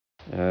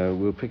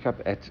we'll pick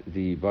up at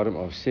the bottom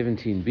of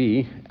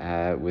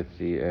 17b with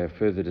the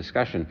further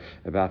discussion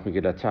about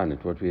Megillat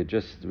Ta'anit. What we had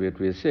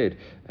said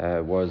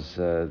was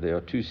there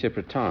are two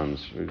separate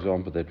times, for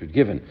example, that we'd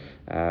given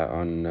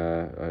on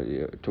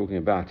talking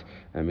about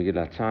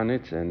Megillat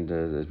Ta'anit, and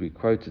as we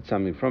quoted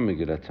something from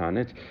Megillat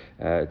Ta'anit,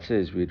 it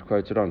says we'd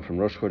quoted on from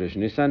Rosh Chodesh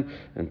Nisan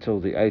until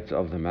the 8th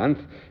of the month.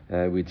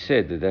 We'd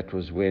said that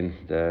was when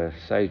the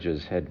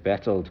sages had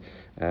battled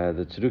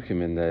the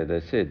Tzedukim, and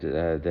they said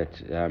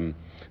that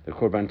the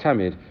Korban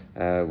Tamid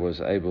was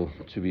able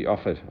to be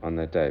offered on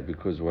that day,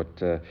 because what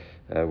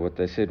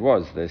they said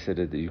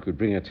that you could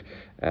bring it,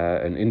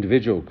 an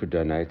individual could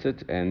donate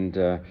it, and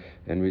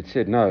we'd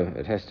said no,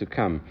 it has to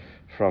come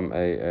from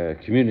a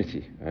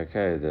community.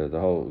 Okay, the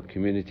whole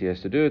community has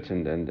to do it,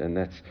 and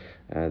that's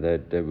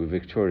they were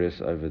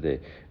victorious over there.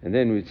 And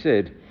then we'd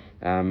said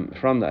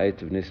from the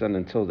 8th of Nisan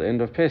until the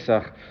end of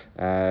Pesach,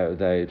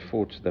 they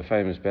fought the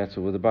famous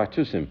battle with the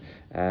Baitusim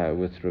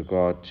with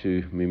regard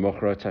to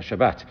Mimochrot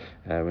HaShabbat,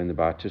 when the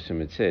Baitusim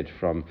had said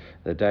from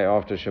the day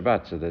after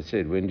Shabbat. So they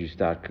said, when do you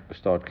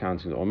start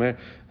counting the Omer?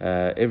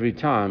 Every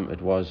time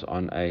it was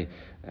on a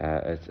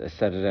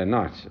Saturday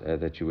night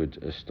that you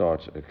would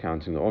start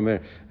counting the Omer,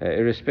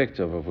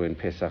 irrespective of when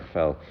Pesach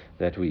fell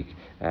that week.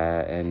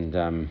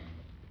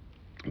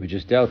 We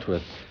just dealt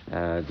with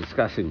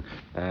discussing,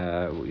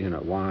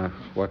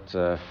 what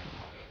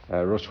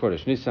Rosh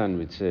Chodesh Nisan.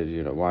 We said,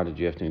 why did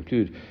you have to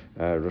include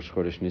Rosh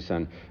Chodesh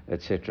Nisan,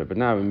 etc. But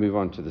now we move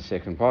on to the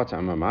second part.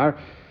 Amamar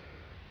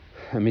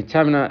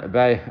Mitamna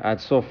Bay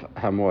Ad Sof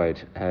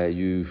Hamoed.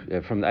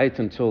 From the 8th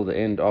until the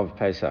end of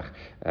Pesach,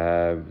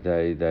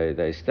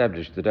 they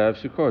established the day of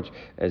Sukkot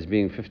as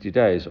being 50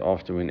 days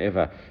after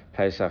whenever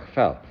Pesach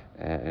fell.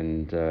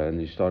 And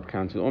you start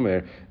counting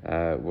Omer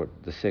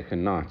the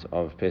second night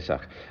of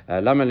Pesach.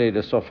 Lamale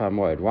de Sof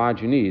HaMoed. Why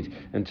do you need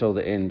until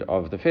the end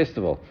of the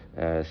festival?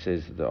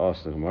 Says the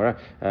Gemara.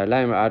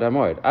 Lama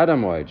Adamoed.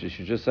 Adamoed. You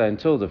should just say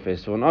until the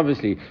festival. And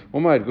obviously,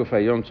 Omoed Gufa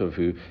Yom Tov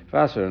Hu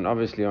Vaser. And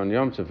obviously on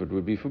Yom Tov it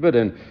would be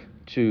forbidden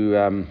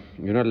to,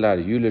 you're not allowed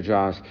to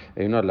eulogize,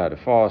 you're not allowed to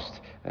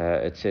fast,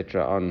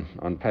 etc.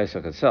 on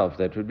Pesach itself.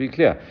 That would be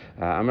clear.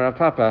 Amar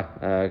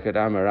Papa, could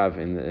Amar Rav,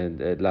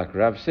 like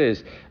Rav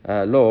says,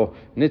 Lo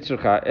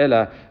nitzrucha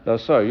ela lo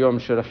sor yom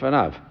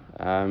sherafanav.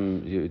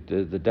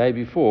 The day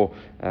before,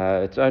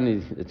 it's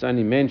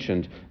only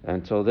mentioned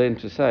until then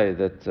to say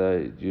that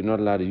you're not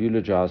allowed to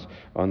eulogize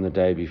on the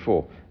day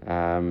before.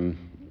 The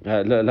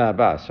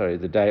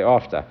day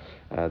after.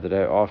 The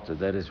day after,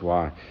 that is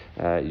why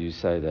you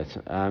say that.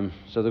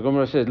 So the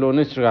Gemara says, Lo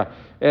nisra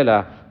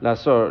ela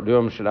lasor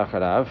yom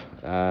shelacharav.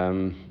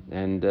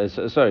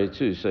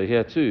 So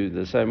here too,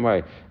 the same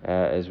way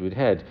as we'd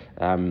had.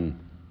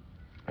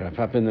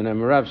 Papa in the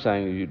name of Rav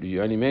saying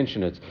you only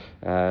mention it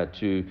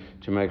to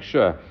make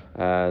sure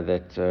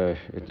that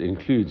it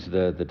includes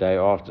the day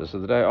after. So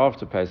the day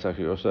after Pesach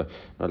you're also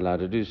not allowed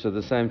to do. So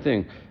the same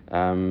thing.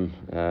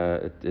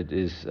 It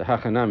is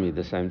hachanami,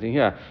 the same thing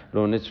here.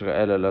 Lo nitzra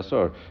ela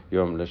lasor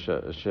yom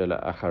shela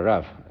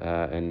acharav.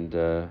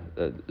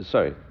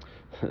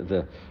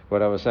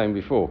 What I was saying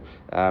before.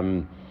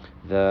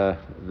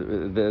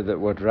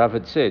 What Rav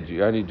had said,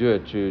 you only do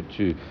it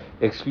to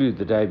exclude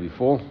the day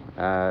before.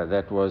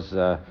 That was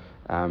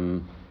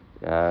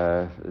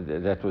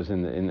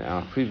in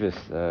our previous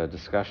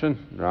discussion,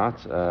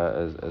 right?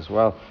 As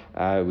well,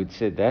 we'd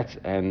said that,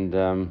 and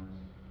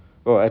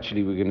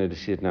actually, we're going to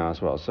see it now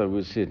as well. So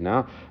we'll see it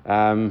now.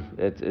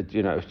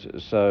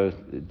 So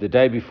the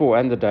day before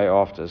and the day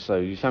after. So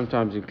you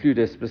sometimes include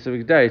a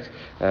specific date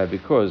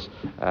because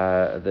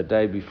the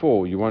day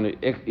before you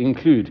want to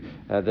include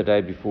the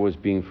day before as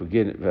being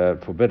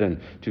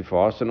forbidden to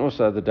fast, and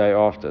also the day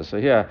after. So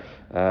here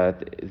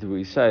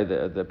we say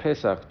the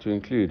Pesach to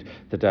include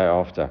the day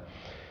after.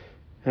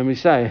 And we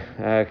say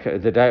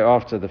the day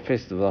after the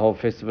festival, the whole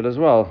festival as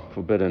well,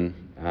 forbidden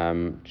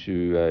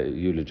to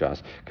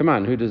eulogize. Come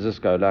on, who does this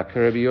go? Like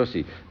Rabbi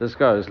Yossi. This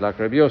goes like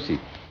Rabbi Yossi,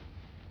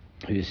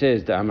 who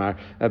says the Amar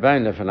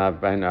Bain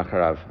Lefanav Bain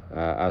Acharav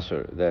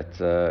Asur, that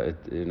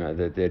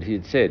he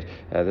had said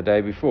the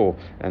day before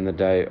and the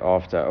day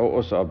after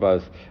also are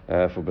both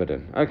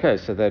forbidden. Okay,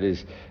 so that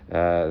is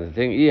the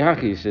thing.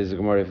 Ihaki, says the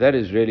Gemara, if that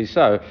is really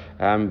so,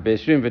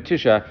 Besrim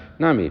V'Tisha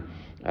Nami.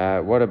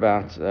 What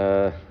about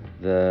the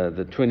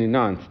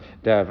 29th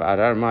day of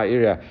Adar? My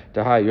area,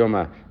 the High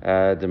Yoma,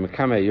 the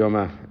Mekame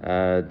Yoma,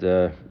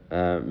 the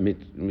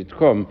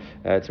Mitkom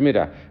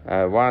Tzmira.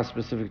 Why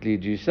specifically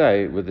do you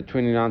say with the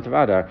 29th of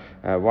Adar?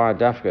 Why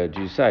Dafka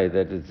do you say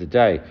that it's the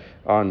day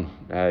on?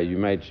 You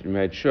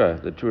made sure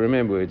that to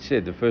remember it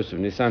said the 1st of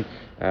Nisan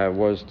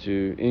was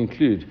to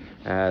include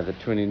the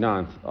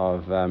 29th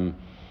of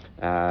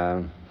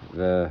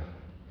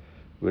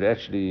would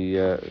actually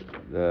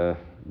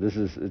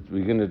we're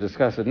going to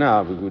discuss it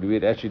now. We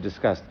had actually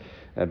discussed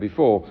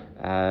before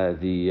why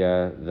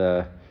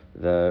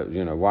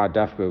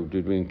Dafka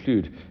did we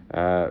include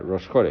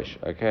Rosh Chodesh.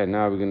 Okay,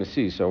 now we're going to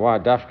see. So why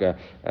Dafka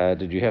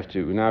did you have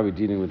to? Now we're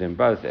dealing with them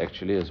both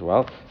actually as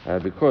well,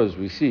 because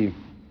we see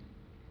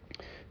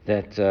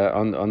that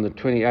on the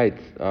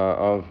 28th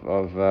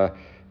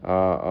of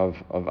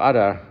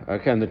Adar,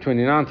 okay, on the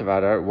 29th of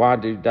Adar, why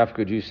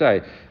could you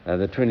say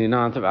the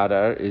 29th of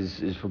Adar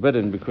is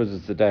forbidden? Because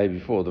it's the day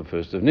before the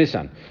 1st of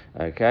Nisan,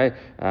 okay?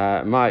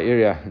 My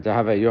area,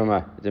 Dahava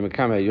Yoma,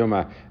 Demakame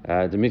Yoma,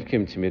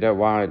 Demitkim Timida,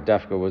 why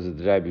Dafka was it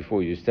the day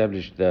before you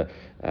established the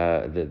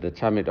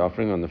Tamid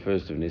offering on the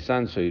 1st of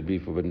Nisan, so you'd be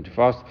forbidden to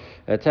fast.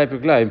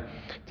 Tapuglaim,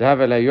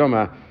 Dahava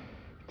Yoma,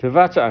 maybe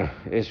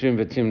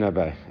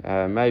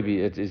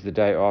it is the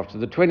day after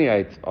the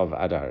 28th of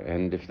Adar,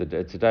 and if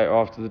it's the day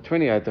after the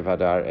 28th of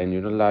Adar and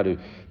you're not allowed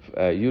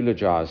to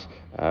eulogize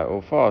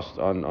or fast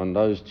on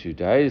those 2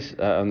 days,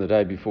 on the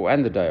day before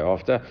and the day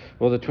after,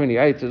 well, the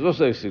 28th is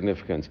also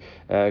significant.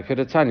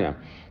 Kedatanya.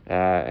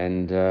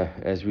 And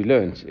as we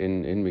learned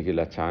in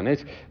Megillat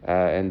Ta'anit,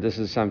 and this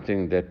is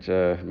something that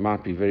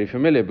might be very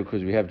familiar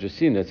because we have just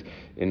seen it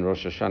in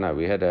Rosh Hashanah.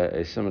 We had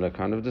a similar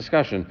kind of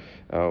discussion,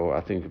 or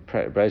I think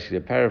basically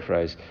a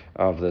paraphrase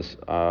of this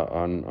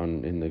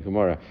in the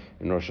Gemara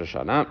in Rosh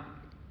Hashanah.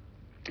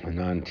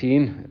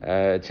 19,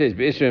 it says,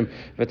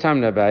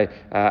 V'tamna by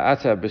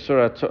Ata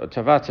Besura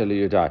Tavata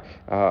Liyudai.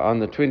 On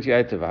the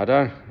 28th of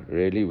Adar,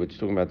 really, we're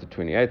talking about the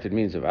 28th, it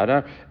means of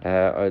Adar,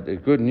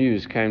 good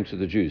news came to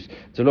the Jews.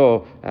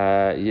 Telo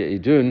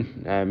Yidun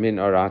Min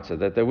Orata,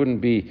 that they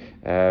wouldn't be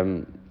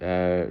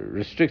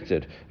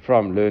restricted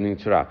from learning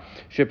Torah.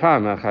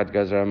 Shepam Achad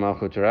Gazra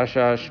Malchut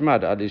Rasha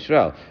Shmad Ad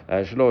Israel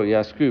Shlo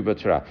Yasku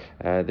B'Torah.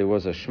 There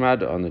was a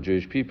shmad on the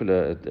Jewish people,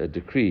 a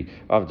decree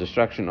of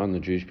destruction on the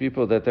Jewish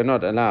people, that they're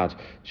not allowed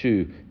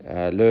to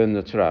learn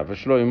the Torah.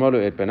 V'shlo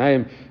Yimolu Et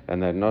Benaim,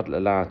 and they're not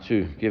allowed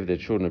to give their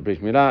children a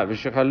Brit Milah.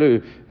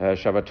 V'shechalu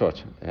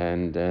Shabbatot,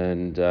 and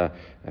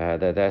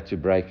they had to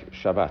break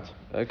Shabbat.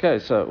 Okay,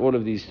 so all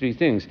of these 3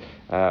 things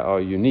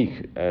are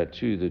unique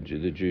to the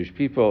Jewish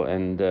people,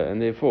 and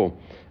therefore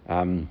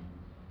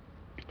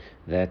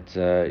that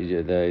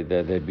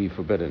they'd be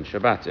forbidden.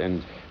 Shabbat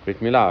and Brit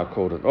Milah are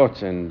called an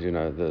ot, and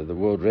the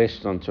world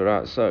rests on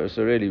Torah. So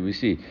really we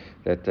see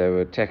that they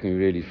were attacking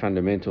really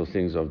fundamental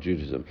things of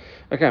Judaism.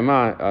 Okay,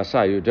 Ma Asa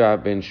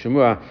Yehuda ben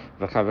Shemua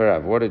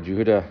v'chaverav. What did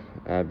Yehuda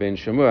ben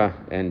Shemua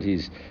and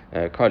his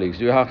colleagues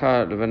do?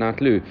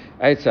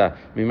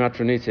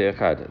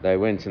 They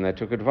went and they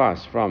took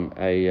advice from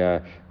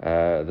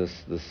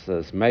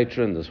this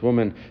matron, this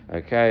woman.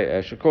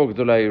 Okay, Shekol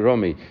Gdolei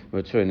Romi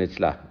Mutzur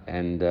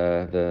and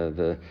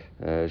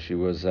she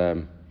was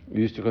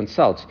used to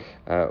consult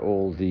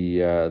all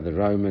the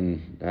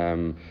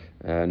Roman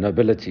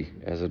nobility,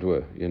 as it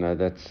were.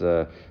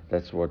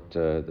 That's what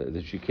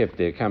that she kept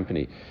their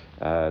company.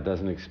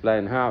 Doesn't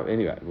explain how.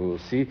 Anyway, we will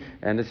see.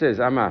 And it says,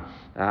 Amdu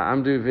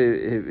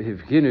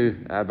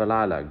hivginu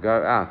balala,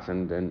 go out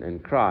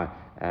and cry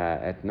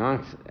at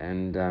night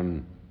and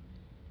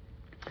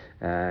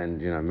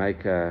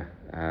make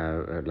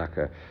like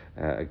a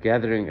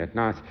gathering at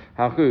night.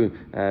 Hachu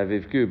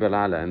vivku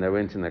balala, and they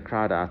went and they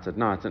cried out at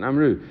night. And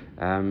Amru,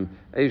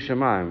 Ey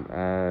Shemaim,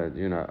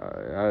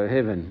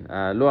 heaven,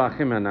 lo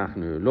achim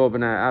anachnu, lo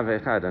b'nai av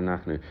echad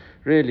anachnu.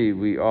 Really,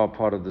 we are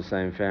part of the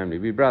same family.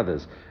 We're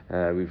brothers.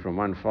 We're from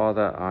one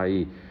father,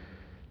 i.e.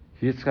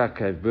 Yitzchak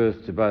gave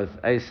birth to both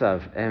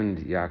Esav and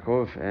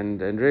Yaakov,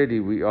 and really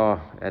we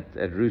are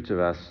at root of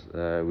us,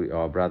 we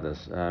are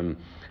brothers.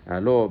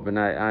 Lo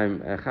b'nai aim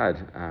echad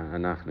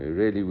anachnu.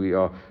 Really, we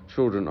are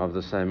children of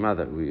the same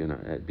mother. We,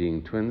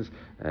 being twins,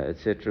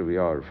 etc. We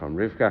are from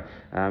Rivka.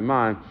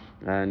 Ma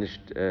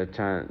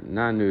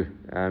nishtananu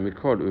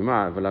mikol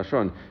uma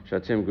v'lashon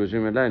shatim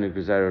guzim aleinu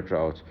guzerot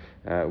raot.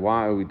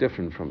 Why are we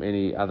different from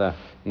any other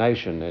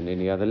nation and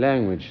any other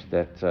language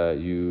that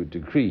you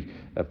decree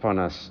upon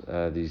us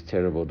these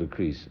terrible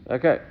decrees?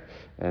 Okay,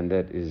 and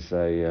that is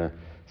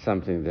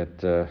something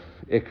that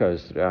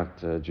echoes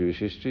throughout Jewish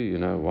history.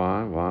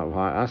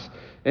 Why us?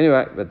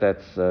 Anyway, but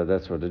that's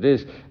what it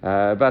is.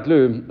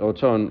 Batlu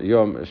oton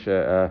yom and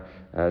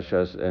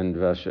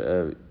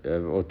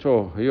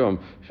oto yom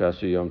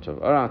shasu yom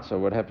tov. All right. So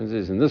what happens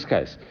is, in this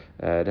case,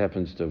 it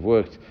happens to have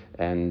worked,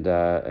 and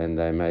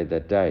they made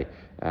that day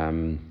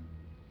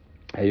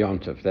a Yom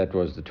Tov. That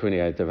was the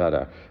 28th of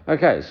Adar.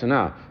 Okay, so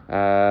now,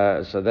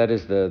 so that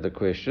is the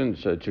question.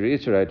 So to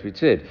reiterate, we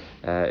said,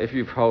 if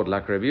you've held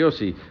like Rabbi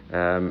Yossi,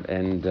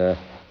 and the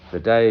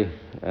day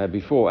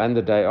before and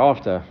the day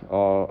after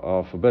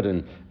are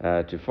forbidden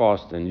to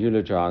fast and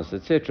eulogize,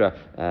 etc.,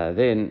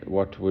 then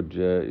what would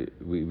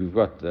we've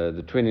got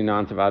the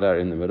 29th of Adar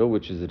in the middle,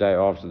 which is the day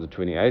after the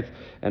 28th,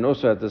 and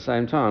also at the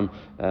same time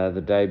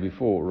the day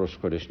before Rosh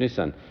Chodesh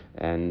Nisan,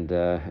 and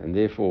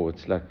therefore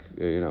it's like,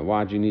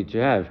 why do you need to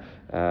have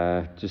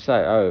to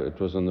say, oh, it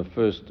was on the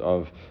 1st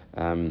of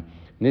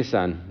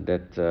Nisan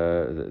that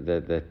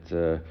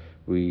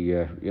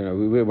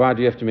why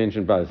do you have to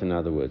mention both, in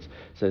other words?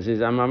 So it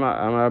says, Amar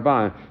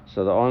Abai.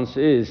 So the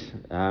answer is,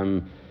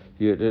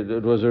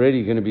 it was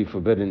already going to be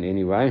forbidden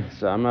anyway.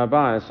 So Amar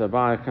Abai, so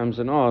Abai comes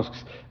and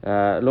asks,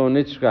 Lo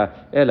nitzka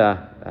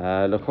ela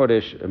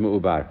L'Chodesh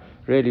Mu'ubar.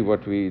 Really,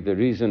 the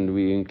reason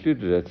we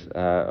included it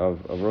of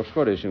Rosh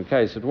Chodesh, in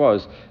case it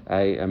was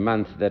a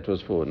month that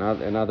was full. Now,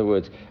 in other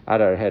words,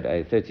 Adar had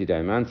a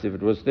 30-day month. If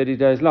it was 30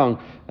 days long,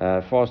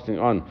 fasting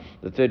on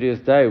the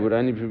 30th day would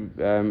only be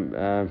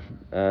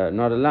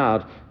not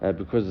allowed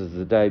because it's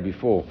the day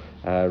before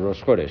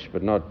Rosh Chodesh,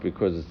 but not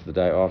because it's the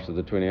day after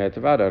the 28th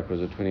of Adar, because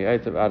the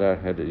 28th of Adar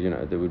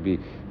there would be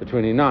the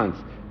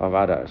 29th of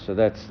Adar. So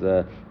that's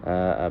the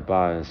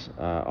bias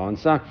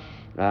answer.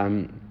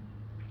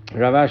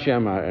 Ravashi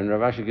Amar, and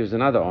Ravashi gives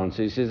another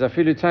answer. He says,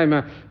 "Afilu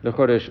taima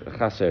lechodesh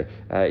chaser."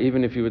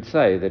 Even if you would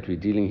say that we're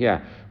dealing here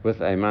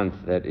with a month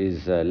that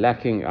is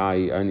lacking,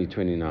 i.e., only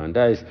 29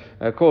 days,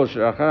 kol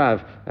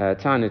sh'acharav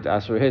ta'anit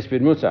asur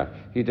hesped mutar.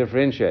 He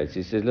differentiates.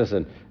 He says,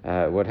 "Listen,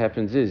 what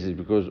happens is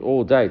because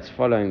all dates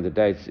following the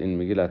dates in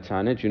Megillat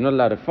Ta'anit, you're not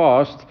allowed to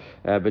fast,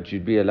 but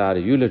you'd be allowed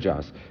to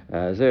eulogize."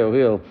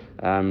 However,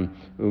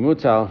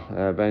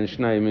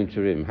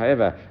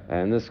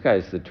 in this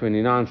case, the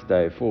 29th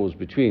day falls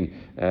between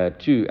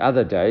two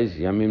other days,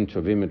 Yamim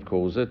Tovim it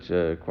calls it,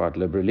 quite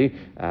liberally,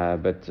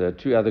 but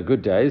two other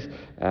good days,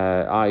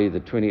 i.e. the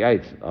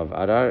 28th of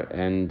Adar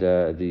and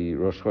the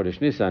Rosh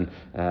Chodesh Nisan,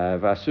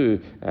 Vasu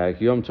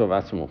Yom Tov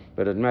Atzmo.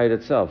 But it made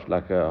itself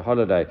like a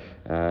holiday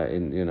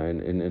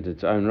in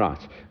its own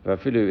right.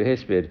 Vafilu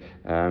Hesped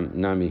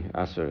Nami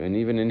Asur. And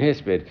even in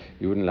Hesped,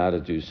 you wouldn't allow to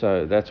do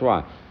so. That's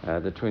why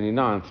the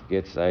 29th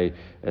gets a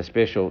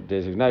special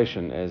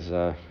designation as,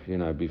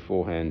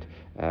 beforehand.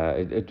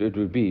 It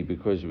would be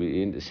because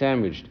we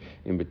sandwiched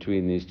in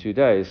between these 2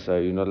 days, so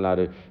you're not allowed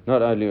to,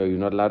 not only are you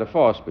not allowed to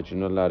fast, but you're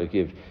not allowed to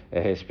give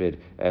a hesped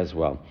as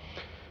well.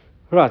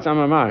 Right,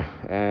 Amamar,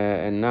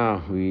 and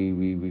now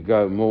we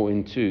go more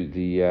into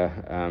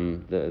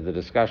the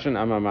discussion.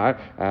 Amamar,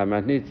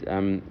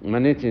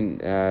 manitin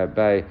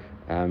by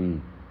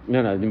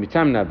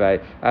Mitamna by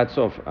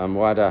Atsof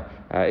Mwada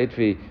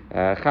Itvi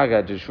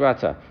Chaga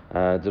Deshwata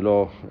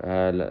Delo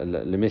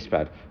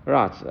Lemispad.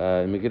 Right,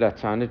 Megillat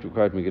Ta'anit, we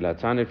quote Megillat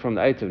Ta'anit, from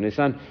the 8th of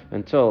Nisan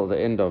until the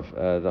end of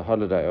the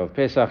holiday of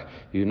Pesach,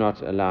 you're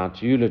not allowed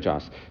to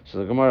eulogize. So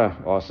the Gemara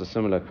asks a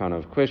similar kind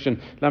of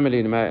question. Why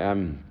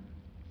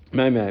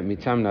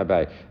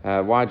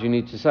do you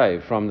need to say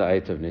from the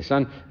 8th of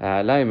Nisan?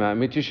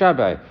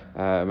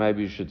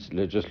 Maybe you should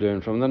just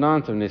learn from the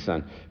 9th of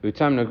Nisan.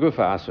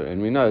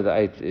 And we know the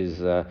 8th is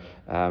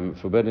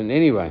forbidden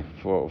anyway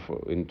for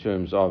in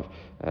terms of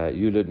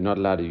not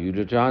allowed to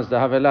eulogize the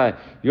Havelai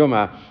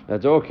Yoma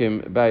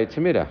Dorkim Bay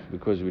Tamida,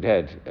 because we'd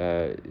had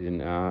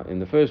in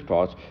the first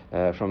part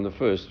from the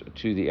 1st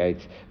to the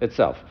 8th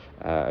itself.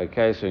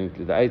 Okay, so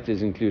the 8th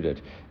is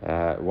included.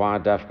 Why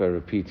Dafka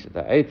repeat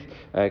the 8th?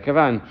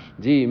 Kavan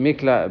di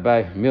Mikla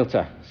by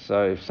Milta.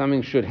 So if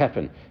something should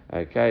happen,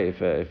 okay,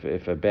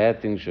 if a bad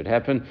thing should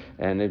happen,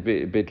 and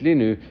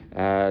Betlinu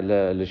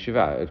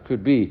Leshiva, it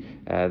could be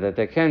that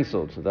they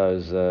cancelled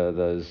those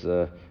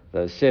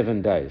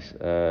 7 days.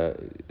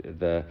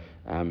 They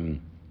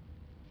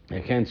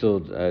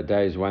cancelled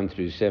days 1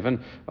 through 7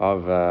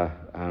 of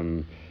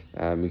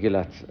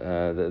Megillat,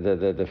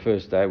 the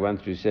first day, 1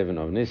 through 7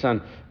 of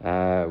Nisan.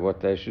 What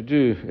they should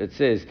do, it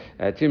says,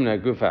 Timna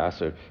Gufa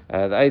Asr,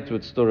 the 8th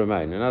would still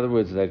remain. In other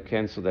words, they'd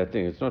cancel that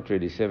thing. It's not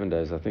really 7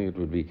 days, I think it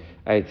would be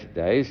 8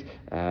 days.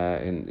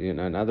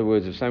 In other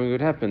words, if something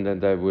would happen, then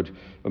they would,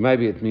 or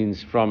maybe it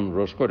means from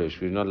Rosh Chodesh.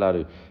 We're not allowed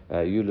to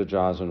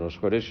eulogize on Rosh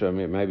Chodesh, so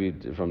maybe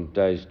from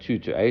days 2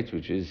 to 8,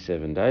 which is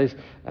 7 days,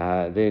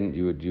 then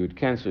you would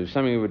cancel. If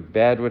something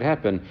bad would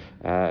happen,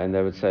 and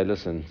they would say,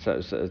 listen,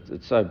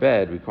 it's so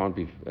bad, we can't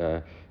be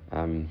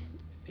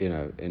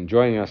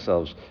enjoying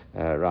ourselves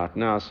right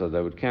now, so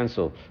they would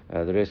cancel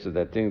the rest of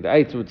that thing. The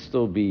 8th would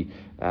still be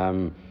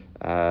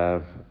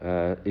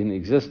in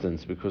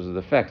existence because of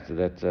the fact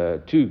that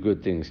 2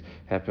 good things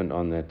happened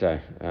on that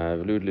day.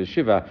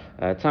 Shiva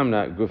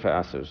Tamna Gufa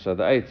Asur. So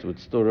the 8th would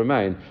still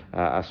remain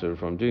Asur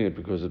from doing it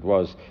because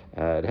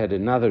it had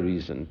another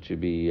reason to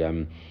be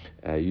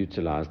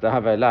utilized. The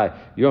Havelai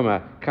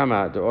Yoma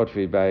Kama de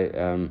Otvi by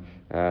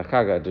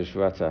Chaga de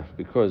Shvata,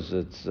 because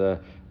it's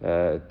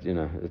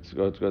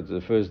got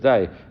the first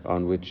day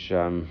on which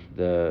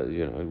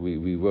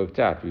we worked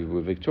out, we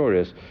were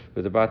victorious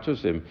with the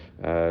Batusim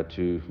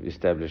to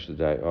establish the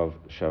day of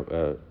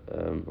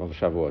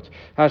Shavuot.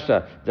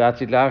 Hashta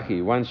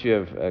Datilachi, once you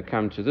have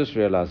come to this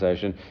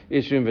realization,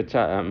 Ishrim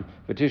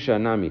Vatisha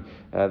Nami,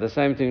 the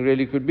same thing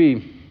really could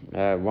be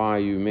why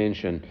you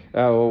mention,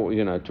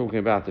 talking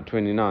about the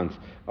 29th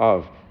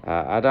of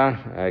Adar,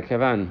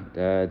 Kavan,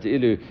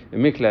 Dilu,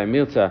 Mikla,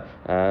 Milta,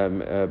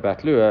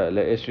 Batlua,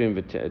 Le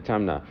Esrim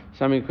Tamna.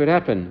 Something could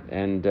happen,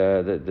 and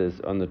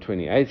on the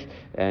 28th,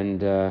 and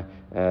the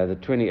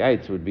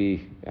 28th would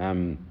be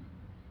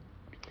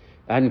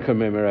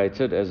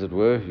uncommemorated, as it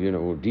were,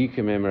 or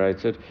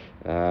decommemorated,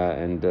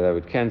 and they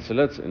would cancel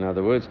it. In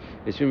other words,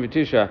 Esrim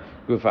Vatisha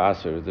Gufa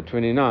Asur. The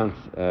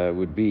 29th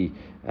would be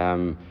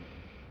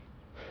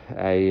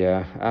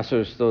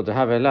Asur still to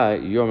have a la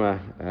yoma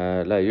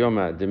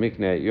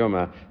demikne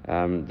yoma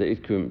the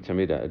itkum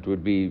tamida. It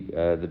would be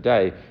the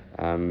day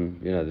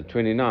the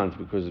 29th,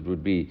 because it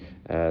would be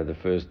the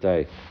first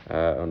day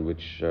on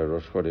which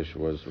Rosh Chodesh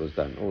was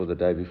done, or the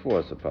day before,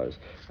 I suppose.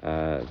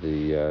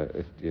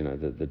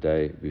 The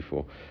day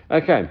before.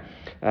 Okay,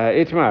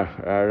 Itmar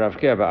Rav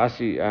Kiaba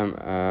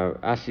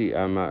Asi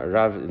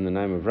Rav, in the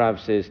name of Rav,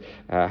 says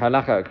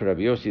Halakha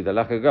Rabbi Yossi. The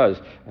halakha goes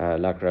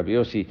like Rabbi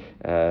Yossi,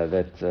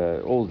 that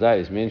all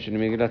days mentioned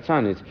in Megillat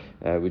Ta'anit,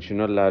 which you're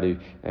not allowed to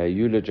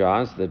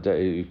eulogize. The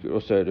day,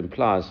 also it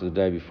implies the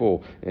day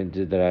before and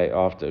the day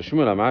after.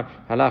 Shmuel Amar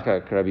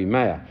Halakha Rabbi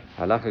Meir.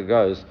 Halakha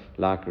goes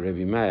like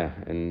Rabbi Meir,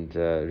 and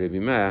Rabbi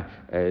Meir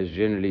is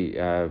generally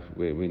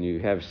when you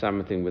have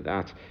something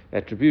without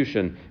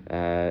attribution,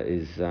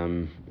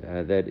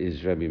 that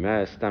is Rabbi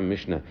Meir. Stam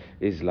Mishnah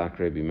is like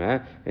Rabbi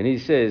Meir, and he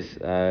says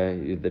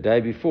the day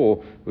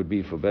before would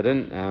be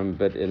forbidden,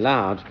 but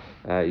allowed.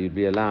 You'd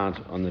be allowed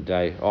on the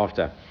day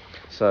after.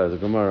 So the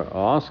Gemara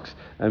asks,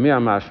 did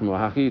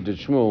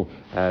Shmuel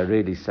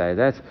really say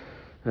that?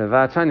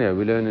 V'atanya,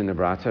 we learn in the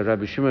Brata,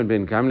 Rabbi Shimon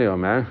ben Gamliel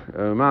Omer,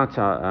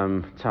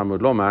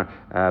 Talmud Lomar,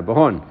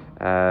 Bahon.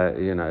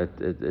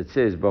 It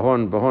says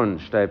Bahon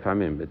Shtei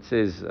Pamim. It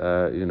says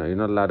you're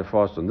not allowed to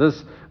fast on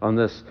this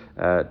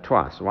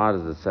twice. Why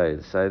does it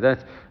say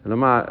that?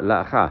 Lomar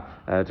Lacha,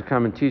 to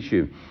come and teach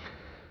you.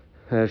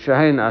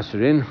 Shahin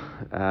Asrin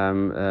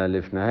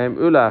Lifnahem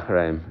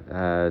Ulachraim,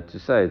 to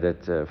say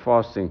that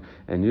fasting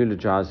and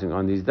eulogizing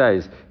on these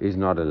days is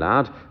not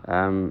allowed.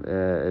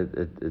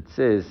 It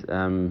says,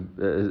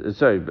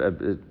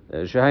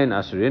 Shahin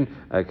Asrin,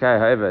 okay,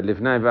 however,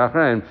 Lifnahem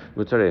V'achraim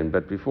Mutarin,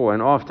 but before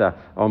and after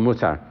are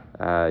mutar,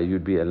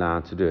 you'd be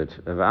allowed to do it.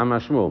 V'amar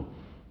Shmuel.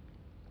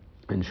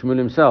 And Shmuel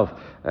himself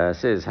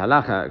says,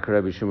 Halacha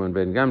Rabbi Shimon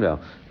ben Gamliel.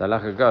 The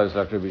halacha goes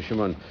like Rabbi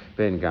Shimon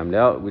ben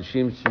Gamliel, which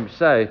seems to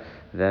say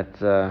that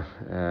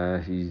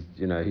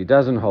he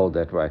doesn't hold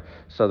that way.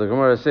 So the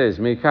Gemara says,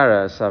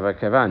 Mikara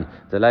Savakevan,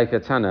 the Leika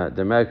Tana,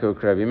 the Melko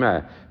Rabbi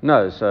Meir.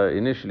 No, so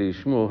initially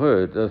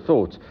Shmuel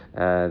thought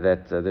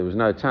that there was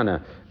no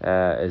Tana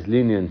as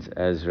lenient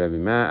as Rabbi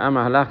Meir.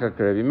 Ama Halacha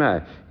Rabbi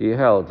Meir. He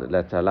held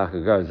that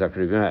halacha goes like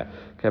Rabbi Meir.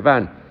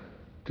 Kavan,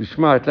 to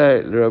smart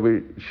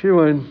Rabbi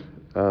Shimon.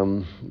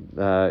 Ben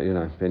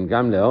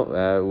Gamliel,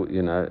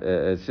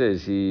 it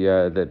says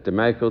that the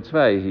Mekel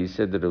Tvei, he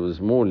said that it was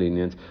more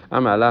lenient.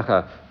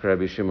 Amalacha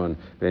Rabbi Shimon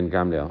ben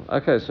Gamliel.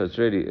 Okay, so it's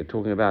really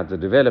talking about the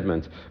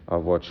development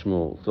of what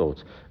Shmuel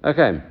thought.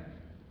 Okay.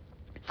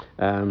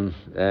 And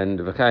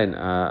V'kain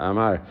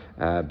Amar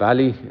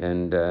Bali,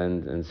 and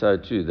so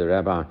too the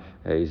rabbi,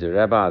 he's a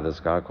rabbi, this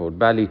guy called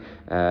Bali.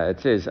 It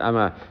says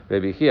Amar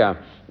Rabbi Chia,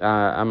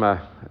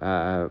 Amar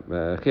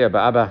Chia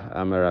Ba'aba,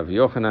 Amar Rav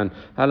Yochanan,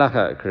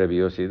 Halacha Rabbi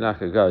Yossi.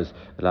 Halacha goes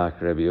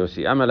like Rabbi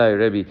Yossi. Amalei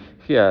Rabbi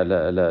Chia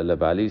le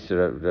Bali. So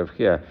Rav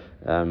Chia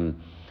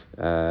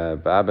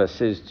Ba'aba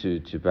says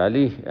to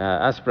Bali,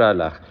 Aspra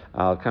lach,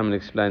 I'll come and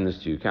explain this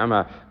to you.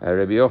 Kama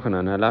Rabbi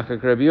Yochanan,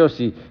 Halacha Rabbi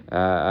Yossi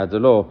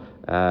Adolo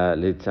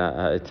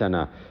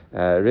Litana.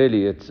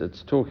 Really,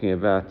 it's talking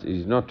about.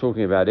 He's not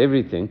talking about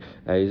everything.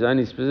 He's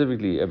only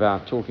specifically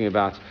talking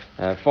about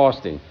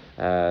fasting.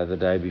 The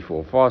day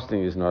before.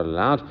 Fasting is not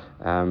allowed,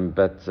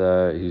 but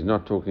he's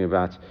not talking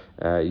about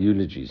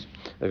eulogies.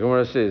 The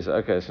Gemara says,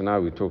 okay, so now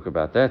we talk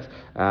about that.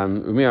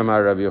 Umi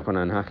Amar Rabbi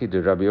Yochanan Haki,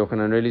 did Rabbi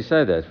Yochanan really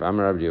say that?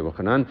 Amar Rabbi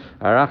Yochanan,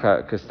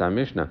 Aracha Kista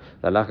Mishnah.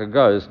 The halacha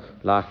goes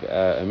like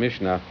a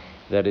Mishnah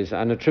that is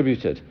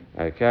unattributed,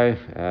 okay,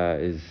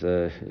 is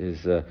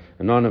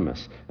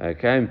anonymous,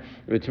 okay.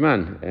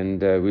 Utman,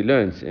 and we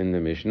learned in the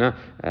Mishnah,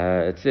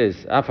 it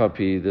says,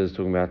 Afapi, this is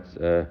talking about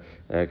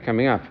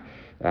coming up.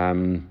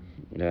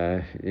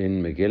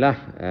 In Megillah,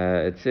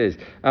 it says,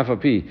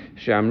 Afapi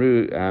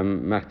shamru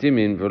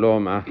makdimin v'lo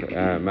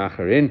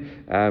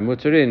macharin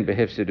mutarin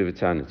behefsid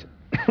u'v'tanit.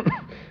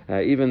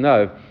 Even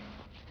though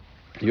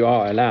you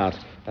are allowed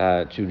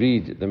to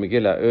read the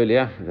Megillah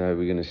earlier,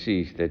 we're going to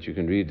see that you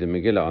can read the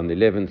Megillah on the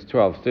 11th,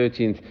 12th,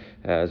 13th,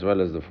 as well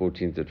as the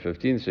 14th and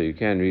 15th, so you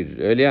can read it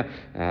earlier,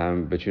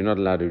 but you're not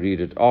allowed to read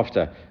it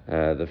after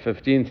the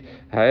 15th.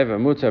 However,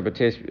 mutar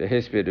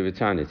b'hesped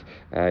u'v'tanit,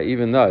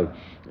 even though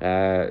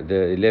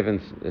the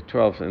 11th,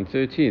 12th, and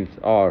 13th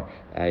are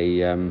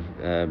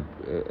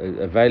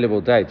available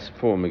dates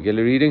for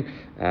Megillah reading,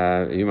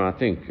 you might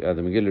think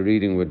the Megillah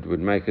reading would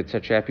make it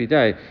such a happy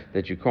day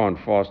that you can't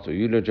fast or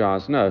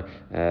eulogize. No,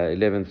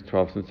 11th,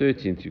 12th, and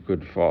 13th you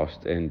could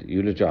fast and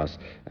eulogize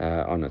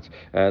on it.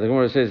 The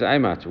Gemara says,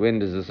 Aymat, when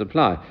does this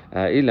apply?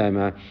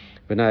 Ilama.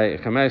 If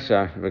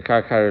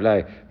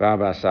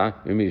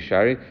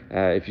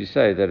you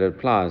say that it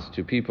applies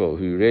to people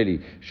who really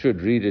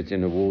should read it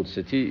in a walled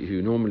city,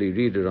 who normally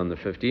read it on the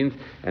 15th,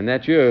 and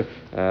that year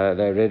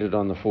they read it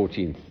on the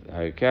 14th,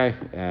 Okay,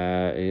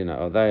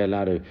 are they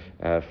allowed to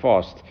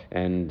fast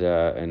and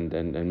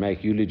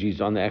make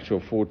eulogies on the actual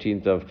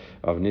 14th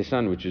of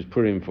Nisan, which is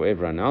Purim for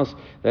everyone else?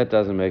 That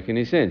doesn't make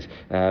any sense.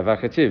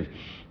 Vakativ.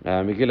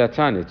 Megillat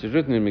Ta'anit. It's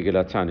written in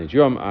Megillat Ta'anit.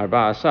 Yom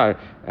Arba Asar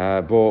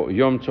bo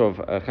Yom Tov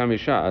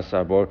Chamisha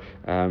Asar bo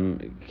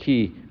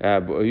Ki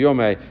Yom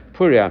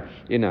Puria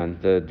Inan.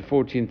 The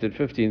 14th and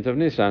 15th of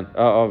Nisan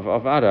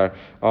of Adar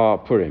are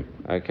Purim.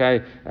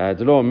 Okay,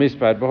 the law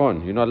mispad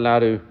bahon. You're not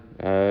allowed to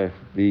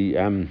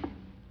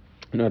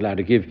not allowed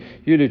to give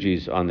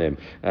eulogies on them.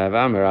 In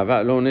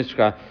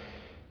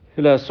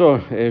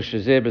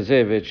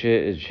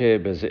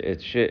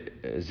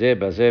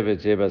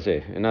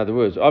other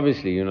words,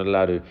 obviously you're not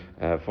allowed to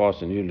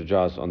fast and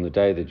eulogize on the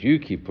day that you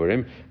keep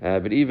Purim,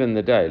 but even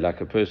the day,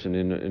 like a person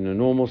in a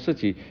normal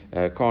city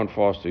can't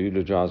fast or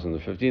eulogize on the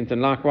 15th,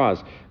 and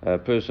likewise a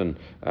person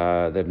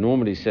that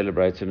normally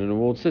celebrates in a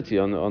walled city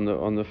on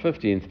the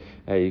 15th,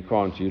 he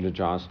can't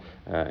eulogize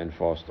and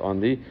fast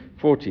on the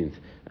 14th.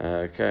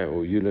 Okay,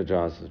 or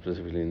eulogize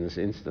specifically in this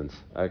instance.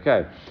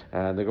 Okay,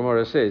 the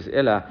Gemara says,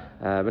 Ella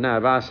b'nai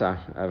abasa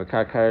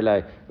v'kar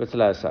karelei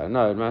v'tzalasa.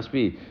 No, it must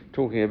be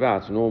talking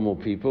about normal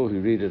people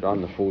who read it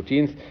on the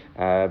 14th,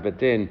 but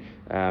then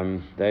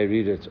they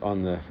read it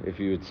on the, if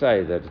you would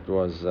say that it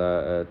was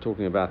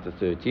talking about the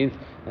 13th,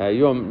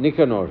 Yom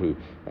Nikanorhu.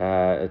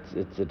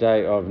 It's the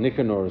day of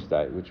Nikanor's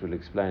day, which we'll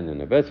explain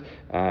in a bit,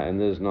 and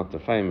there's not the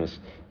famous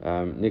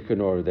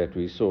Nicanor that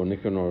we saw,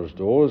 Nicanor's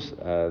doors,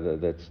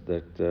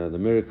 the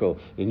miracle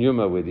in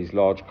Yuma where these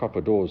large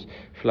copper doors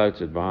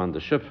floated behind the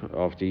ship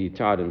after he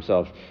tied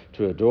himself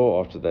to a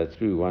door after they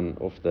threw one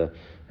off the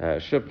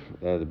ship,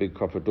 the big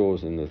copper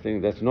doors in the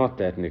thing. That's not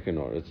that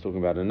Nicanor. It's talking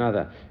about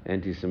another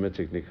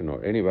anti-Semitic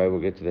Nicanor. Anyway, we'll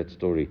get to that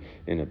story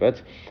in a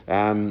bit.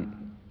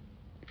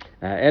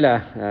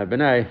 Ella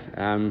b'nai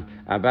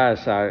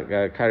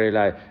abasar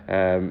karilai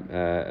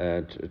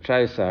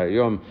traisar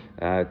yom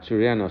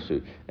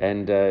turianosu,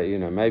 and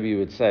maybe you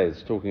would say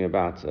it's talking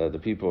about the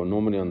people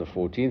normally on the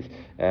 14th,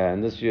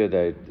 and this year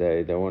they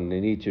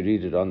need to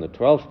read it on the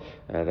 12th.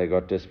 They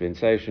got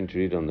dispensation to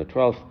read on the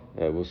 12th.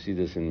 We'll see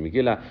this in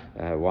Megillah,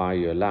 why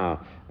you allow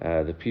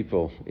the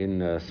people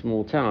in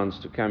small towns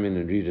to come in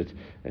and read it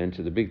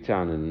into the big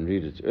town and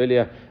read it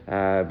earlier,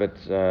 but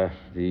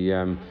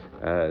the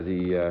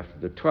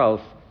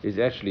 12th is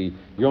actually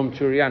Yom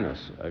Turianos,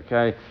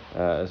 okay,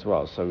 as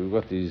well. So we've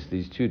got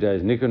these 2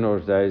 days,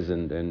 Nicanor's days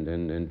and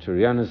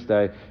Turianos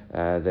day,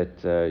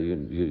 that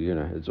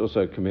it's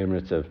also a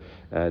commemorative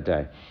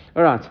day.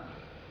 All right.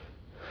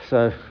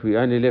 So we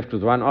only left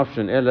with one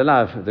option. El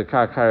Alav, the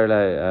Kar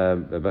Karele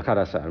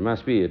Bacharasa. It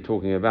must be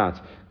talking about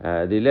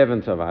the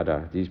 11th of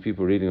Adar. These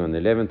people reading on the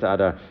 11th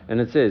Adar,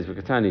 and it says,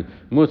 V'katani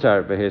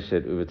mutar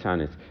behesed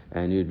uvetanit,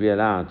 and you'd be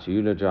allowed to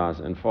eulogize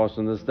and fast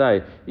on this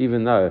day,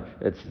 even though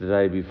it's the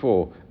day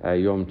before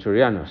Yom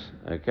Turianos.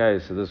 Okay,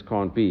 so this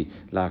can't be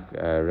like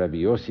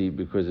Rabbi Yossi,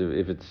 because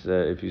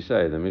if you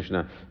say the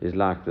Mishnah is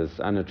like this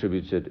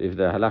unattributed, if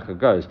the halakha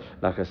goes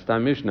like a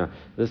stam Mishnah,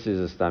 this is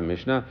a stam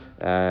Mishnah,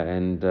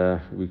 and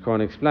we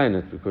can't explain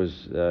it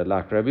because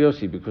like Rabbi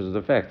Yossi, because of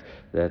the fact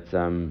that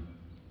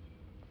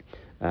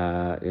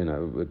so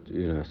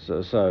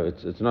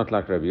it's not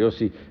like Rabbi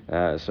Yossi.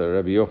 So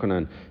Rabbi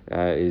Yochanan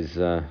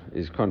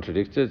is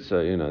contradicted.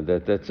 So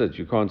that's it.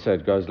 You can't say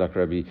it goes like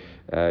Rabbi.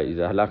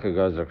 The halakha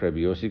goes like Rabbi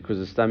Yossi, because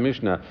the Stam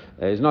Mishnah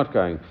is not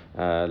going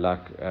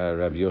like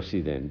Rabbi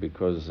Yossi then,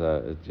 because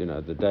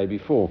the day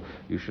before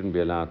you shouldn't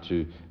be allowed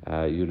to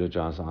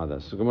eulogize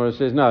either. So Gemara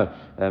says no,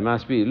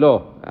 must be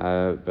lo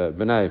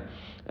b'nai.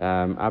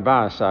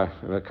 It's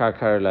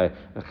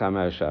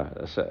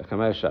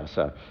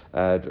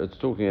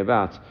talking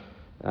about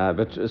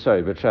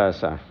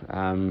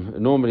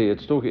normally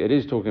it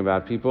is talking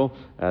about people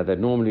that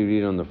normally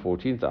read on the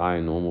 14th,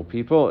 normal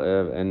people,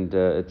 and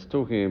it's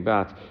talking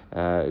about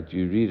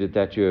you read it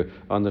that year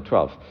on the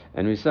 12th,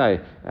 and we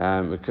say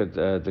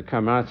the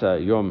Kamarata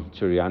Yom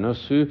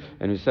Turianos,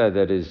 and we say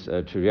that is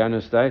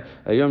Turianos day.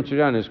 Yom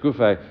Turianos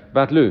Gufay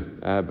Batlu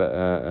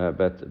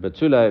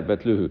Batule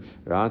Batluhu,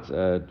 right?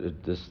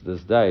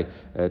 This day,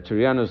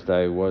 Turianos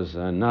day, was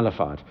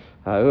nullified.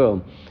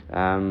 It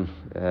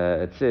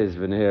says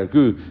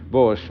V'nehergu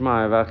bo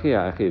Shmai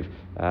v'Achia Achiv.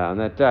 On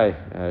that day,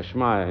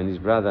 Shmai and his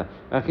brother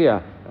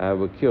Achia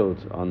were killed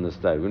on this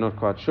day. We're not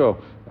quite sure.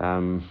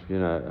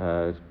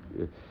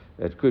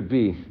 It could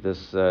be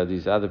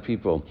these other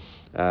people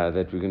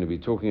that we're going to be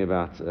talking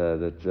about,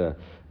 that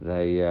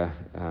they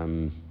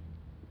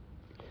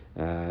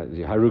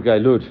the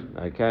Harugai Lud,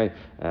 okay,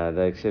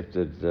 they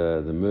accepted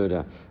the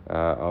murder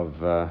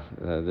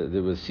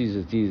there was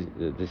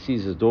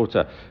Caesar's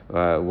daughter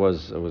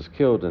was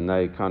killed, and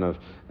they kind of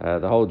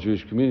the whole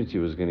Jewish community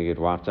was going to get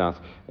wiped out,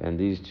 and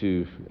these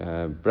two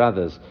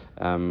brothers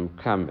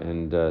come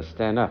and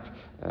stand up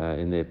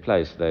in their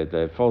place.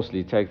 They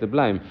falsely take the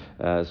blame,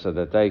 so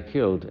that they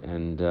killed,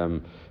 and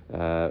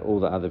all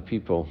the other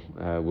people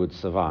would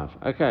survive.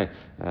 Okay,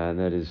 and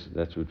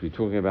that's what we're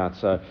talking about.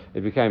 So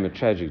it became a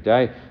tragic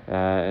day,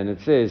 and it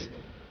says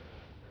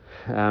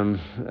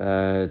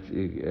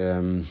B'ashma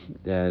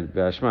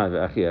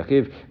v'achi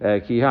achiv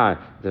ki hai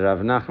the Rav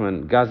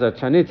Nachman Gaza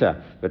Chanita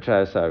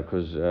b'Tray Asar,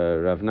 because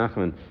Rav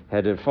Nachman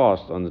had a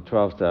fast on the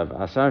 12th of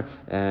Asar,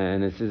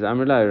 and it says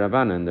Amrulai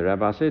Rabbanan, the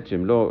Rabbi said to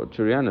him, Lo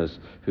Turianus,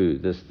 who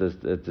this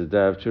it's the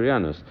day of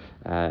Turianus,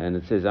 and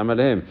it says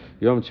Amalehim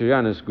Yom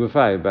Turianus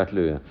Gufai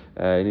Batluya,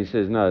 and he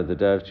says no, the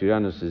day of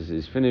Turianus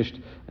is finished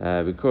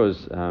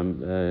because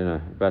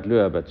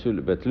Batluya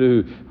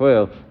Batlu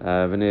Hoel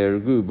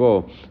V'ne'ergu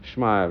Bo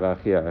Shmai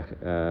v'Achia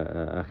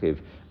Achiv.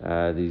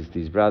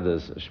 These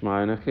brothers,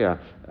 Shmai and Achia,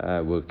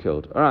 were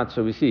killed. All right,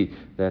 so we see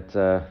that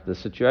the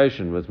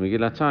situation with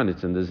Megillat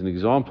Ta'anit, and there's an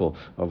example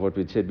of what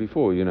we'd said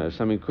before.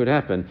 Something could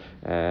happen,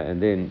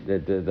 and then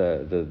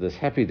this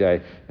happy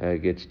day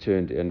gets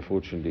turned,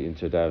 unfortunately,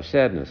 into a day of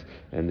sadness,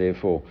 and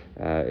therefore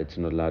it's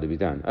not allowed to be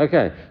done.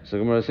 Okay, so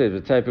Gemara says,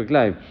 "V'teipa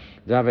klei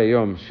Dave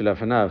Yom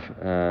Shilafanav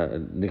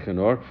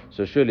Nicanor."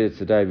 So surely it's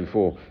the day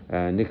before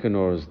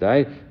Nicanor's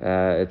day.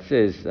 It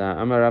says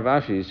Amar Rav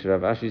Ashi. So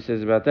Rav Ashi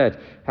says about that,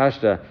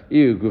 Hashta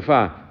Iu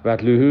Gufa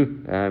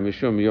Batluhu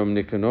Mishum Yom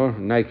Nicanor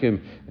Naikim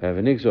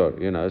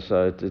Venigzor.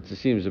 So it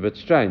seems a bit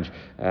strange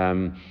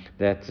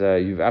that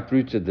you've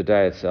uprooted the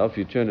day itself,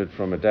 you turned it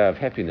from a day of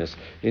happiness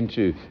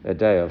into a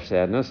day of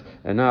sadness,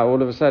 and now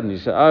all of a sudden you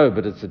say, oh,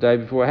 but it's the day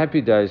before a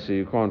happy day, so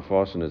you can't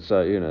fast on it.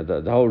 So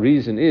the whole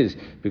reason is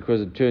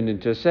because it turned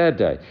into a sad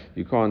day.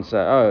 You can't say,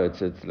 oh, it's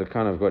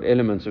kind of got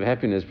elements of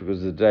happiness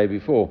because the day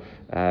before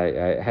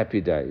a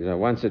happy day.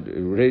 Once it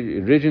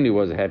originally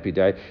was a happy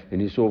day and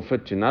you saw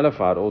fit to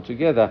nullify it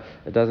altogether,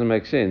 it doesn't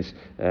make sense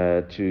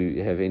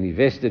to have any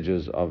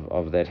vestiges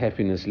of that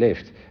happiness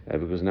left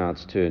because now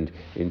it's turned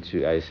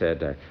into a sad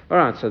day. All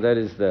right, so that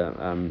is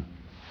the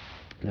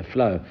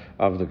flow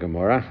of the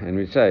Gemara, and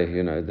we say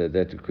that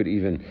it could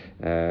even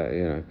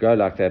go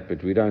like that,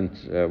 but we don't.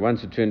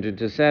 Once it turned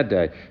into a sad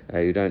day,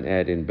 you don't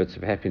add in bits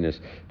of happiness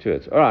to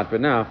it. All right,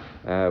 but now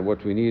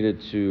what we needed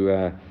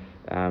to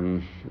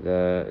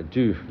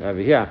do over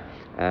here,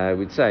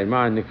 we'd say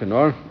my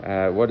Nicanor.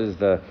 What is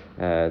the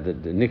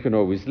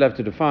Nicanor? We still have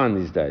to define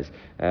these days.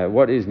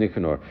 What is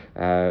Nicanor?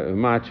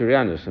 My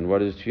Turianus, and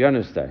what is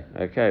Turianus Day?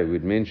 Okay,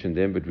 we'd mentioned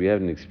them, but we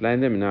haven't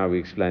explained them, and now we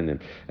explain them.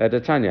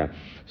 Tanya.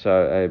 So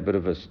a bit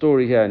of a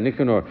story here.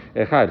 Nicanor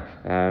Echad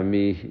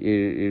mi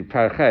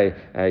Parchei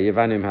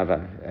Yevanim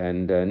Hava,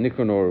 and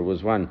Nicanor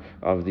was one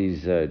of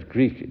these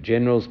Greek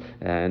generals,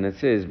 and it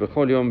says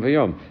B'chol Yom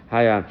V'Yom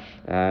Haya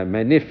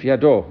Manif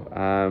Yado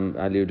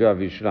Al Yehuda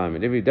v'Yerushalayim,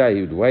 and every day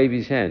he would wave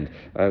his hand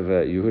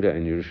over Yehuda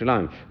and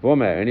Yerushalayim.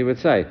 Vomer, and he would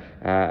say,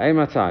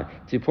 Eimatai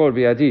Tipol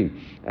Biadi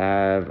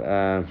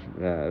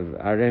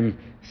Arem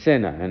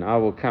Sena, and I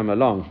will come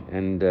along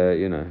and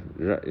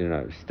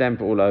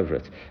stamp all over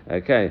it.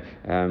 Okay,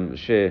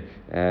 She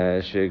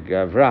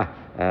Gavra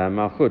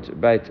Malchut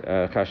Beit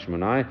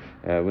Chashmonai,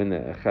 when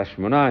the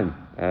Chashmonaim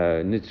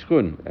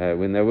Nitzchun,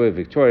 when they were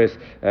victorious,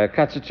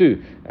 Katzatu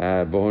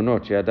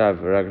Bohonot Yadav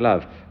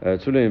Raglav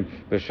Tulim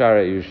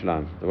Beshara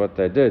Yerushalayim. What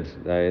they did,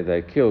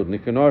 they killed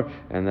Nicanor,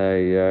 and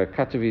they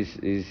cut off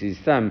his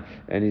thumb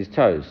and his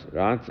toes,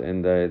 right?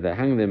 And they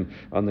hung them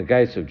on the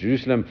gates of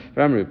Jerusalem.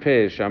 Ramru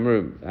Peh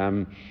Shamru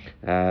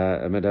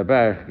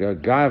Medaber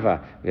Gaiva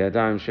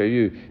Yadayim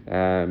Shayu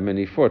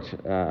Menifot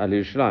Al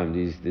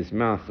Yerushalayim. This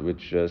mouth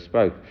which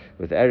spoke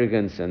with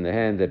arrogance, and the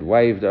hand that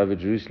waved over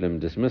Jerusalem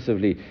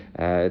dismissively.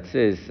 It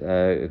says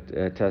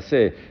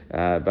Taseh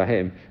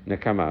Bahem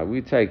Nakama.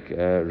 We take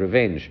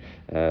revenge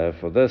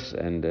for this,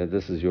 and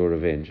this is your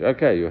revenge.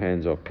 Okay, your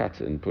hands are cut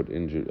and put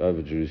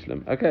over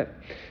Jerusalem. Okay,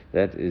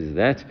 that is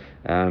that.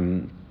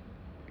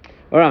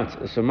 All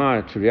right, so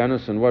my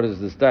Turianus, and what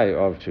is this day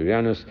of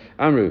Turianus?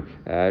 Amru,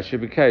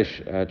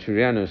 Shibikesh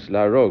Turianus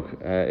La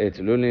Rog, et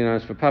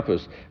Lulianus for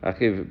Papus,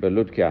 Achiv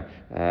Belutkia.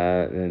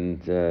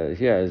 And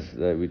here is,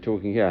 we're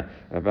talking here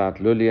about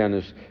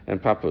Lulianus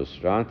and Papus,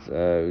 right?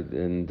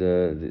 And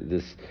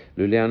this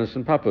Lulianus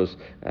and Papus,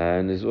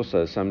 and there's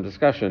also some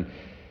discussion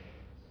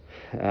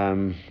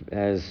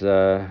as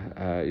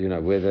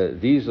whether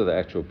these are the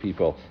actual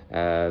people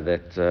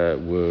that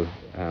were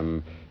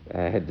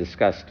had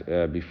discussed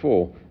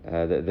before,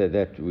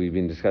 that we've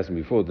been discussing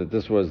before, that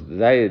this was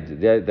they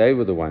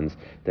were the ones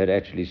that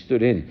actually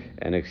stood in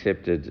and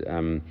accepted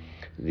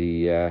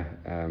the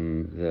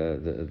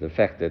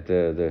fact that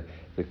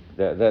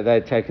they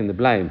had taken the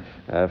blame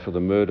for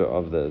the murder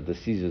of the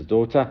Caesar's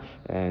daughter,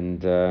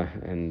 and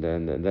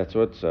that's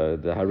what, so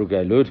the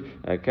Harugay Lud,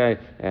 okay,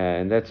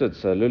 and that's it.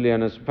 So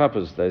Lulianus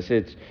Papas, they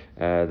said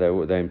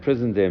they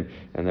imprisoned them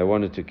and they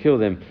wanted to kill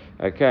them,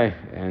 okay,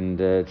 and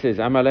it says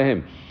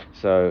Amalehim.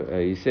 So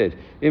he said,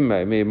 if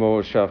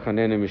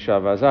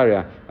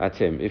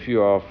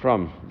you are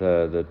from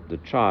the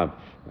tribe,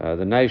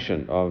 the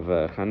nation of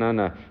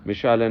Hanana,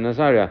 Mishal, and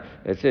Azariah,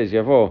 it says,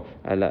 Yavo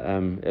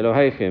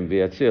Elohechem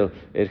v'yatzil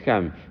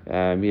etchem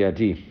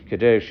miyadi,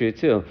 kederech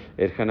sheyatzil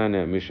et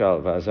Hanana,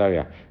 Mishal,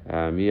 v'Azariah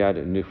miyad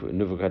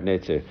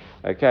Nebuchadnezzar.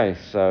 Okay,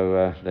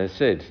 so they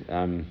said,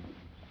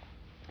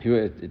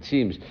 it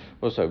seems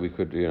also we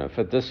could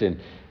fit this in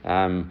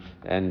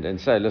and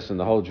say, listen,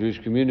 the whole Jewish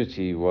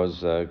community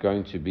was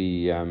going to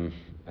be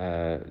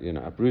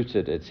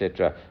uprooted,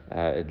 etc.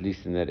 At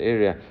least in that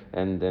area,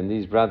 and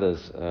these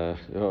brothers,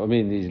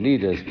 these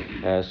leaders,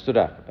 stood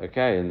up,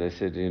 okay, and they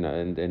said,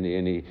 and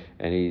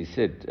he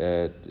said,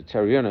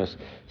 Tarianos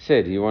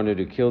said he wanted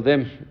to kill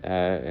them,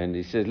 and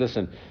he said,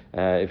 listen,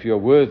 if you're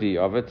worthy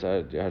of it,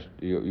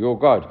 your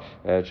God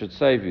should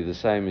save you the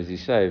same as he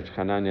saved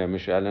Hananiah,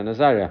 Mishael, and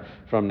Azariah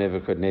from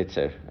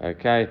Nebuchadnezzar,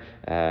 okay,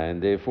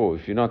 and therefore,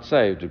 if you're not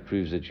saved, it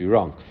proves that you're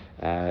wrong.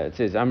 It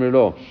says,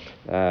 Amrillah,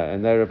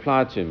 and they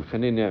replied to him,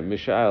 Hananiah,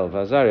 Mishael,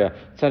 Azariah,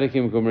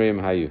 Tzadikim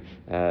Gumrim Hayu.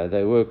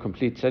 They were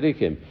complete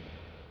Tzadikim.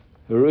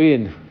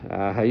 Ruin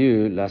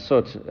Hayu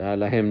Lasot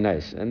Lahem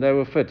Nes. And they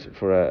were fit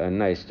for a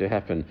nes to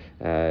happen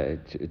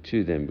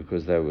to them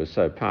because they were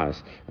so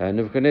pious.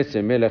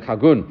 Nebuchadnezzar Melech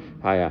Hagun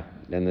Haya.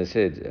 And they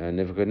said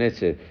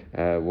Nebuchadnezzar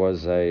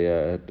was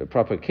a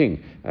proper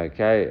king.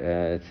 Okay,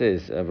 it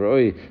says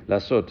Avroi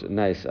Lasot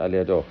Nes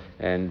Aliado,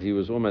 and he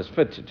was almost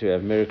fit to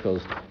have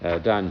miracles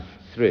done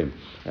through him.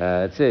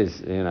 It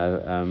says,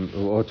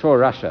 or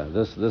Russia,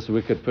 this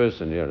wicked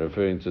person,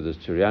 referring to this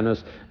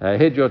Turianos,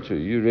 Hedyotu,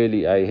 you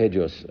really a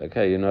Hedyos.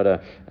 Okay, you're not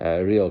a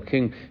real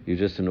king. You're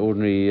just an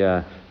ordinary,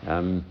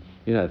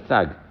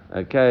 thug.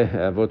 Okay,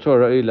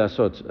 Votora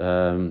Lasot.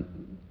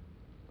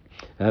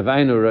 And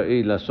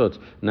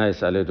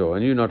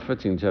you're not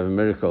fitting to have a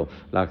miracle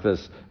like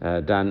this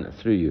done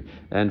through you.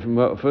 And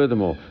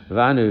furthermore,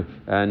 anyway,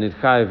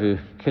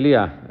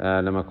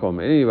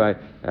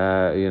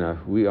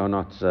 we are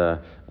not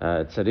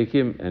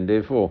tzadikim, and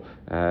therefore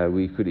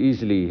we could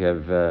easily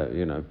have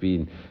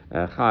been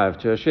chayav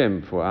to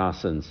Hashem for our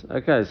sins.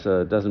 Okay,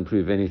 so it doesn't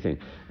prove anything.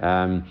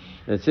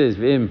 It says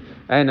v'im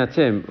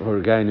einatem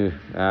horgenu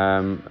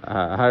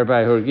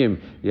harbei horgim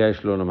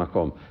yesh lo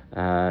lamakom.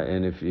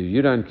 And if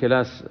you don't kill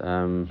us,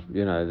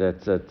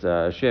 that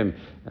Hashem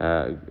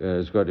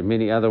has got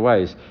many other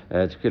ways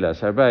to kill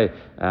us. Harbei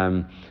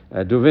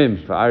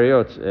duvim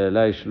v'ariot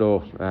leish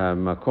lo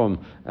makom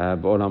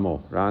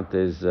b'olamo. Right?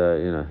 There's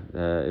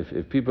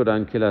if people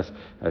don't kill us,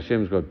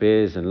 Hashem's got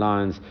bears and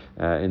lions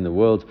in the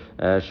world.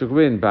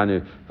 Shugvin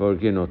banu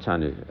v'orgin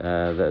otanu.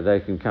 They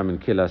can come and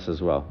kill us as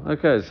well.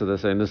 Okay, so they're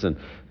saying, listen,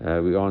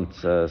 we aren't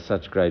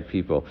such great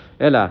people.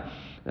 Ella.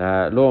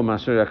 Lo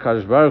Masur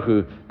HaKadosh Baruch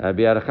Hu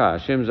bi'adcha.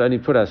 Hashem's only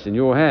put us in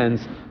your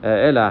hands.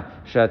 Ela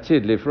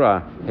shatid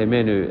lifra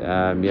hemenu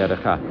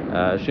mi'adcha.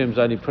 Hashem's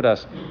only put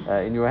us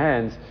in your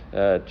hands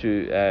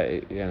to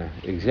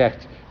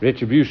exact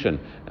retribution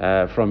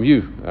from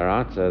you. All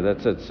right,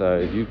 that's it. So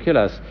if you kill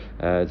us,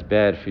 it's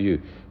bad for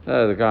you.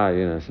 The guy,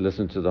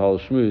 listened to the whole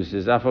shmooze.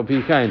 Says, Afal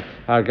Pikain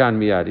Hargan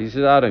Miyad. He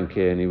says, I don't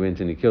care, and he went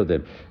and he killed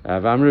them.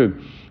 Vamru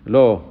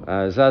Lo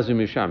Zazu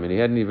Misham, and he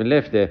hadn't even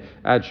left there.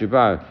 Ad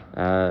Shubau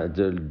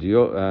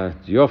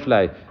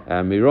Diofle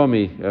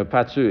Miromi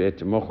Patsu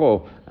et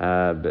Mocho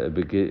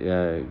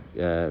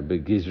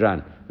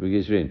Begizran.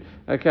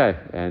 Okay,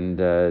 and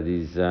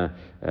these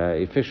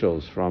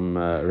officials from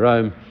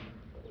Rome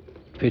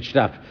pitched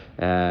up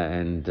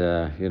and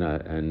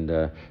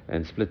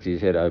split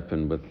his head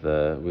open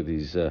with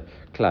these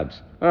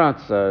clubs. All right,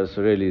 so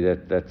really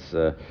that's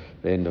the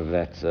end of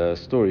that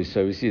story.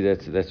 So we see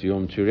that's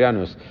Yom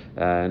Turianos,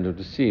 and it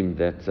would seem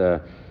that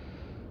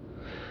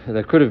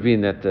there could have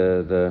been that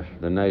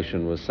the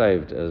nation was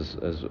saved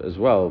as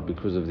well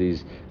because of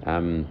these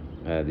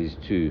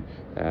two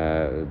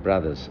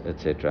brothers,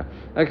 etc.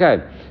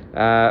 Okay,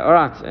 all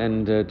right,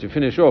 and to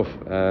finish off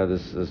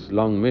this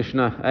long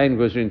Mishnah, Ein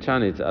Gozrin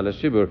Ta'anit ala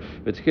Shibur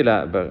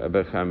v'Tchila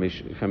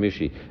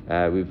b'Chamishi.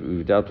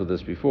 We've dealt with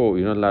this before.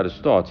 You're not allowed to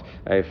start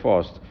a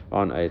fast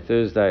on a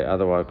Thursday,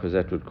 otherwise, because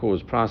that would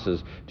cause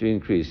prices to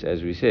increase.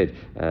 As we said,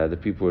 the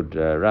people would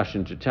rush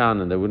into town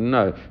and they wouldn't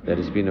know that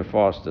it's been a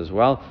fast as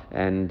well.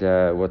 And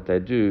what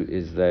they'd do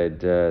is they'd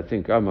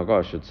think, oh my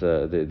gosh,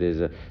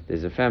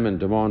 there's a famine,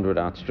 demand would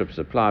outstrip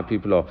supply.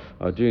 People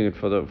are doing it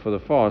for the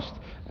fast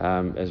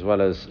as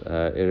well as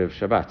Erev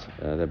Shabbat.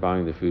 They're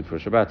buying the food for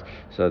Shabbat,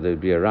 so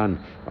there'd be a run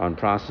on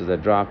prices.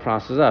 They'd drive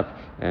prices up,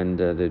 and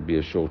there'd be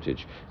a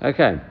shortage.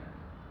 Okay.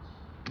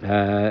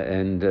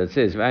 And it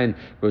says, and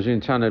you're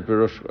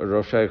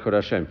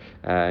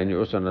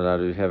also not allowed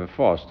to have a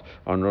fast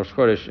on Rosh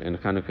Chodesh and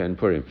Chanukah and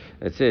Purim.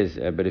 It says,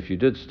 but if you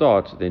did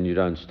start, then you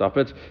don't stop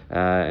it.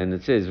 And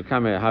it says,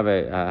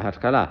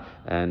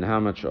 and how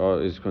much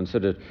is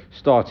considered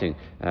starting?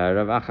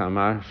 Rav Acha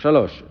Amar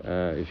Shalosh.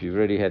 If you've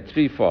already had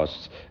 3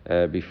 fasts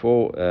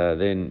before,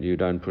 then you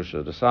don't push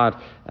it aside.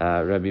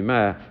 Rabbi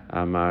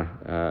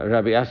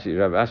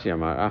Asi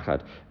Amar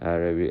Achad.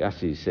 Rabbi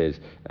Asi says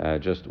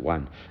just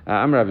 1.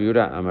 Amar Rav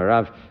Yehuda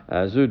Amarav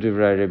Zu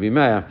Divrei Rabbi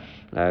Meir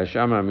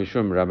Shamar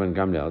Mishum Rabban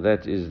Gamliel.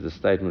 That is the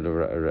statement of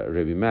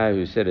Rabbi Meir,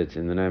 who said it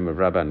in the name of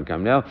Rabban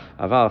Gamliel.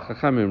 Aval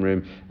Chachamim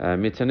Rim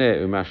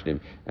Mitaneh Umashlim.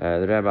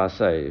 The rabbis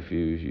say if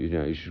you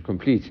should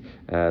complete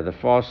the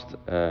fast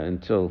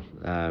until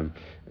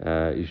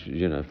you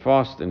should,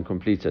 fast and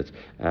complete it.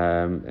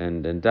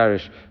 And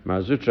Darish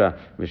Marzutra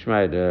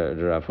Mishmai de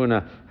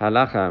Rafuna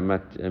Halacha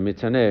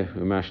Mitaneh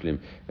Umashlim.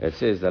 It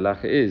says the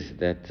halacha is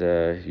that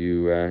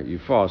you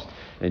fast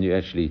and you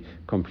actually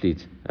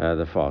complete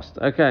the fast.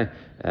 Okay,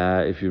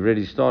 if you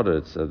already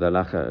started it, so the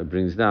halacha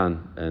brings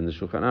down in the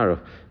Shulchan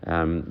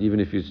Aruch, even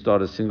if you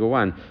start a single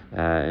one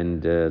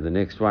and the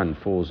next one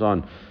falls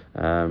on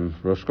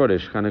Rosh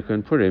Chodesh, Chanukah,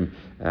 and Purim,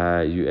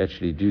 you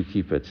actually do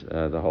keep it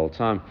the whole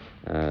time.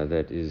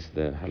 That is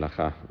the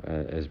halacha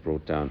as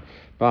brought down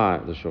by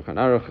the Shulchan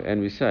Aruch, and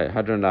we say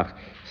Hadran Lach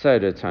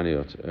Seder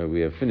Ta'anit.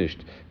 We have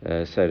finished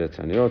Seder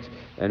Ta'anit,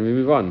 and we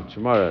move on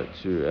tomorrow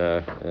to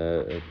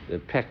a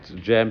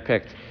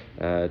jam-packed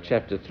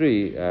chapter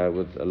 3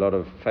 with a lot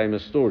of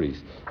famous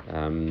stories,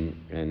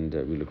 and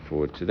we look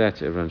forward to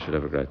that. Everyone should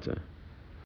have a great day.